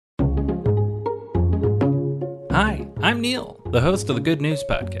Hi, I'm Neil, the host of the Good News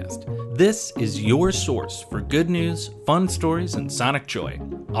Podcast. This is your source for good news, fun stories, and sonic joy.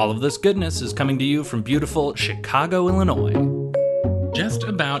 All of this goodness is coming to you from beautiful Chicago, Illinois. Just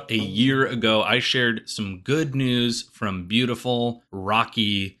about a year ago, I shared some good news from beautiful,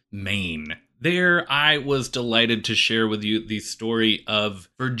 rocky Maine. There, I was delighted to share with you the story of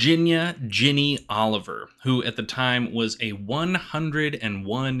Virginia Ginny Oliver, who at the time was a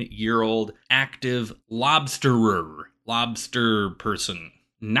 101-year-old active lobster person.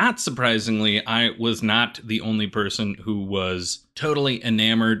 Not surprisingly, I was not the only person who was totally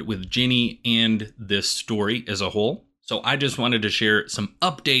enamored with Ginny and this story as a whole. So I just wanted to share some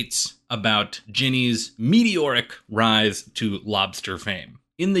updates about Ginny's meteoric rise to lobster fame.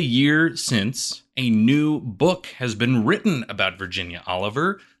 In the year since, a new book has been written about Virginia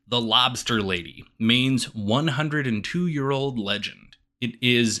Oliver, the Lobster Lady, Maine's 102-year-old legend. It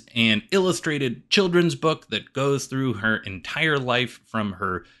is an illustrated children's book that goes through her entire life from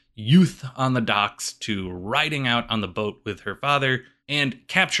her youth on the docks to riding out on the boat with her father, and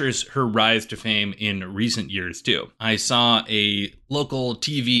captures her rise to fame in recent years too. I saw a local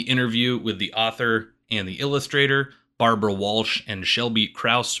TV interview with the author and the illustrator, Barbara Walsh and Shelby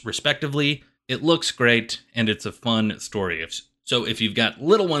Krause, respectively. It looks great, and it's a fun story. So if you've got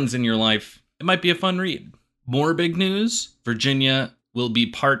little ones in your life, it might be a fun read. More big news, Virginia will be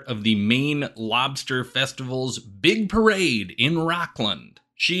part of the Maine Lobster Festival's Big Parade in Rockland.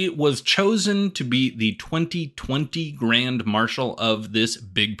 She was chosen to be the 2020 Grand Marshal of this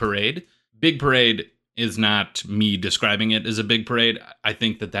Big Parade. Big Parade is not me describing it as a big parade. I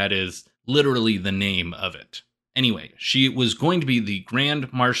think that is literally the name of it. Anyway, she was going to be the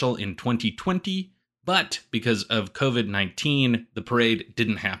Grand Marshal in 2020, but because of COVID-19, the parade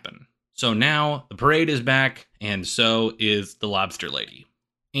didn't happen. So now the parade is back, and so is the Lobster Lady.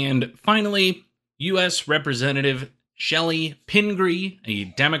 And finally, U.S. Representative Shelley Pingree, a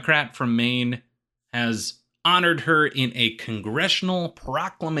Democrat from Maine, has honored her in a congressional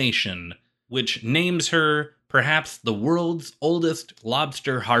proclamation, which names her perhaps the world's oldest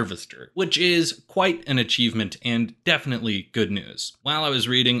lobster harvester, which is quite an achievement and definitely good news. While I was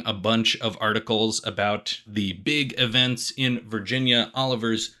reading a bunch of articles about the big events in Virginia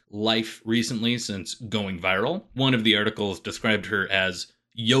Oliver's life recently since going viral, one of the articles described her as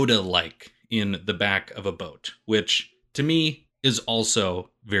Yoda-like in the back of a boat, which to me is also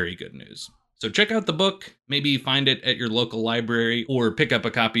very good news. So check out the book, maybe find it at your local library, or pick up a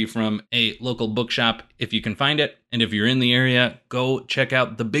copy from a local bookshop if you can find it. And if you're in the area, go check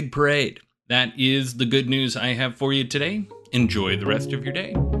out the Big Parade. That is the good news I have for you today. Enjoy the rest of your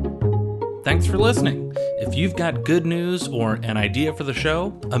day. Thanks for listening. If you've got good news or an idea for the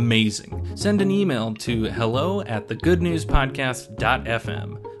show, amazing. Send an email to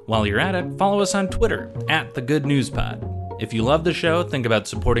hello@thegoodnewspodcast.fm. While you're at it, follow us on Twitter @thegoodnewspod. If you love the show, think about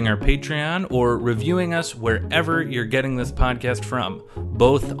supporting our Patreon or reviewing us wherever you're getting this podcast from.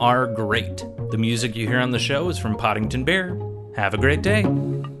 Both are great. The music you hear on the show is from Poddington Bear. Have a great day.